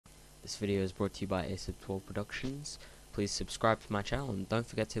This video is brought to you by A12 Productions. Please subscribe to my channel and don't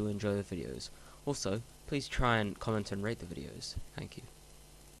forget to enjoy the videos. Also, please try and comment and rate the videos. Thank you.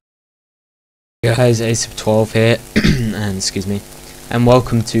 Hey guys, A12 here, and excuse me, and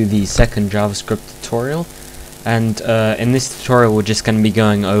welcome to the second JavaScript tutorial. And in this tutorial we're just going to be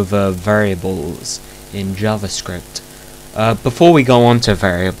going over variables in JavaScript. Before we go on to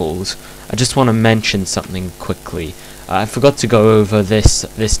variables, I just want to mention something quickly. I forgot to go over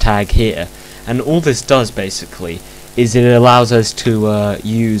this tag here, and all this does basically is it allows us to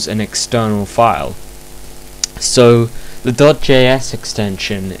use an external file. So the .js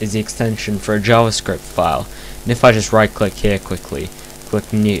extension is the extension for a JavaScript file, and if I just right click here quickly,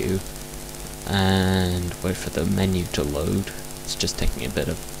 click new, and wait for the menu to load, it's just taking a bit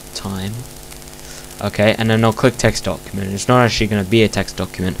of time. Okay, and then I'll click text document. It's not actually going to be a text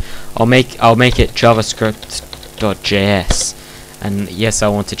document. I'll make it JavaScript.js, and yes, I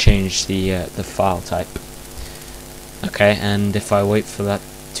want to change the file type. Okay, and if I wait for that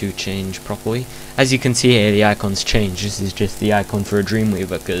to change properly, as you can see here, the icon's changed. This is just the icon for a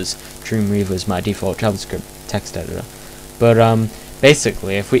Dreamweaver because Dreamweaver is my default JavaScript text editor. But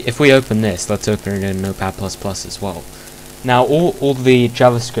basically, if we open this, let's open it in Notepad++ as well. Now, all the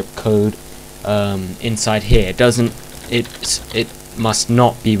JavaScript code inside here it must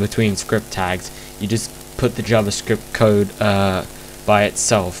not be between script tags. You just put the JavaScript code by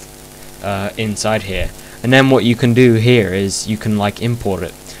itself inside here, and then what you can do here is you can like import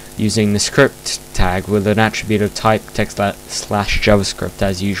it using the script tag with an attribute of type text slash JavaScript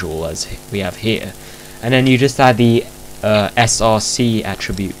as usual, as we have here, and then you just add the src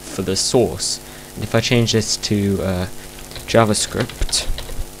attribute for the source. And if I change this to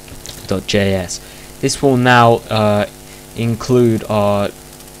JavaScript.js, this will now include our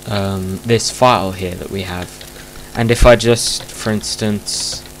this file here that we have. And if I just, for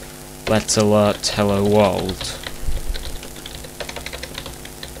instance, let's alert hello world,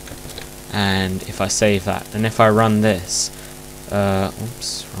 and if I save that, and if I run this,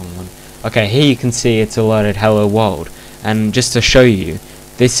 oops, wrong one. Okay, here you can see it's alerted hello world, and just to show you,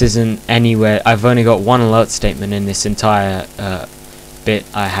 this isn't anywhere. I've only got one alert statement in this entire bit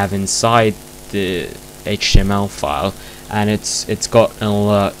I have inside the HTML file, and it's got an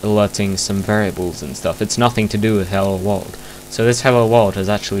alert alerting some variables and stuff. It's nothing to do with hello world. So this hello world has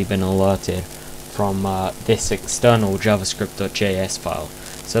actually been alerted from this external javascript.js file.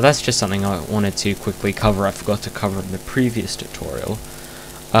 So that's just something I wanted to quickly cover. I forgot to cover in the previous tutorial.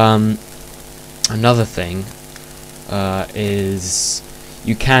 Another thing is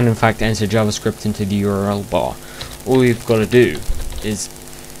you can in fact enter JavaScript into the URL bar. All you've got to do is,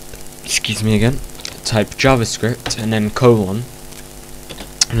 excuse me again, type JavaScript and then colon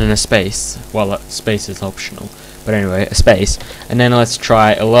and then a space. Well, space is optional, but anyway, a space, and then let's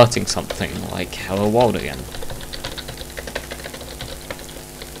try alerting something like hello world again.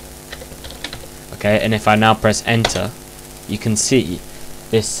 Okay, and if I now press enter, you can see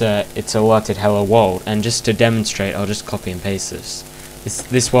this it's alerted hello world. And just to demonstrate, I'll just copy and paste this.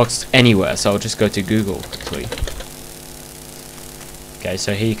 This works anywhere, so I'll just go to Google quickly. Okay,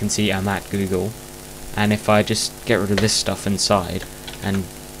 so here you can see I'm at Google, and if I just get rid of this stuff inside and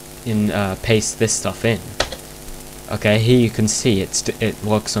paste this stuff in, okay, here you can see it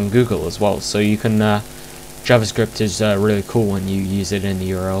works on Google as well. So you can JavaScript is really cool when you use it in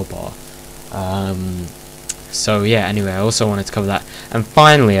the URL bar. So yeah, anyway, I also wanted to cover that. And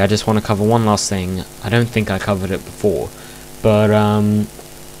finally, I just want to cover one last thing. I don't think I covered it before, but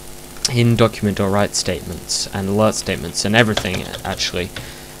in document.write statements and alert statements and everything, actually,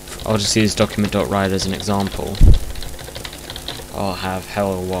 I'll just use document.write as an example. I'll have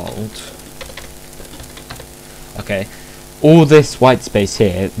hello world. Okay, all this white space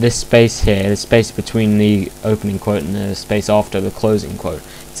here, this space here, the space between the opening quote and the space after the closing quote,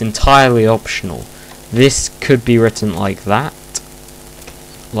 it's entirely optional. This could be written like that,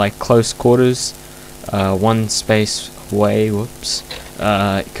 like close quarters, one space away, whoops.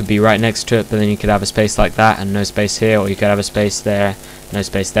 It could be right next to it, but then you could have a space like that and no space here, or you could have a space there, no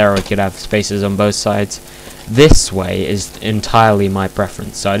space there, or you could have spaces on both sides. This way is entirely my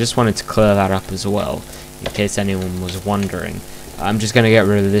preference, so I just wanted to clear that up as well, in case anyone was wondering. I'm just going to get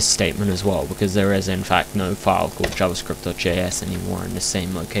rid of this statement as well, because there is in fact no file called javascript.js anymore in the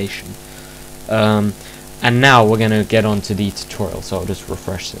same location. And now we're going to get on to the tutorial, so I'll just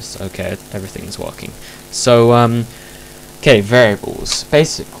refresh this. Okay, everything's working. So, okay, variables.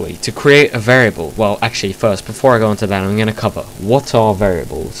 Basically, to create a variable, well, actually, first, before I go into that, I'm going to cover what are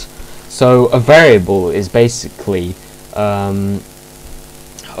variables. So, a variable is basically a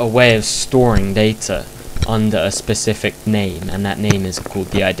way of storing data under a specific name, and that name is called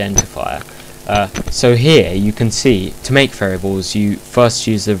the identifier. So here you can see, to make variables you first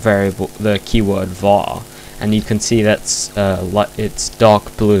use the keyword var, and you can see that's it's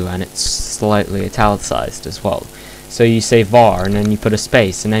dark blue and it's slightly italicized as well. So you say var and then you put a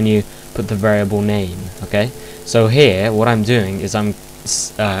space and then you put the variable name. Okay, so here what I'm doing is I'm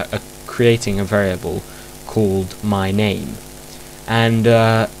creating a variable called my name, and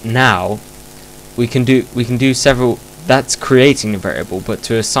now we can do several. That's creating a variable, but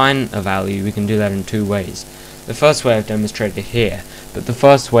to assign a value we can do that in two ways. The first way I've demonstrated here, but the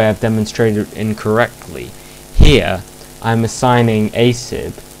first way I've demonstrated incorrectly. Here I'm assigning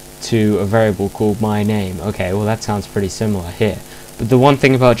asib to a variable called my name. Okay, well that sounds pretty similar here, but the one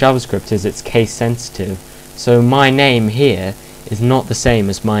thing about JavaScript is it's case sensitive, so my name here is not the same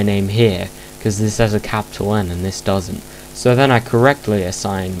as my name here, because this has a capital N and this doesn't. So then I correctly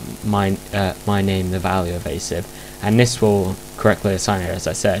assign my name the value of asib, and this will correctly assign it as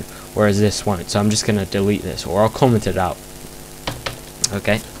I said, whereas this won't. So I'm just going to delete this, or I'll comment it out.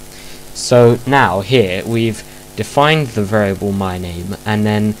 Okay, so now here we've defined the variable my name, and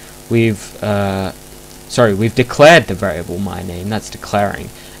then we've declared the variable my name, that's declaring,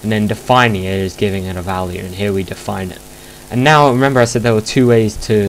 and then defining it is giving it a value, and here we define it. And now remember I said there were two ways to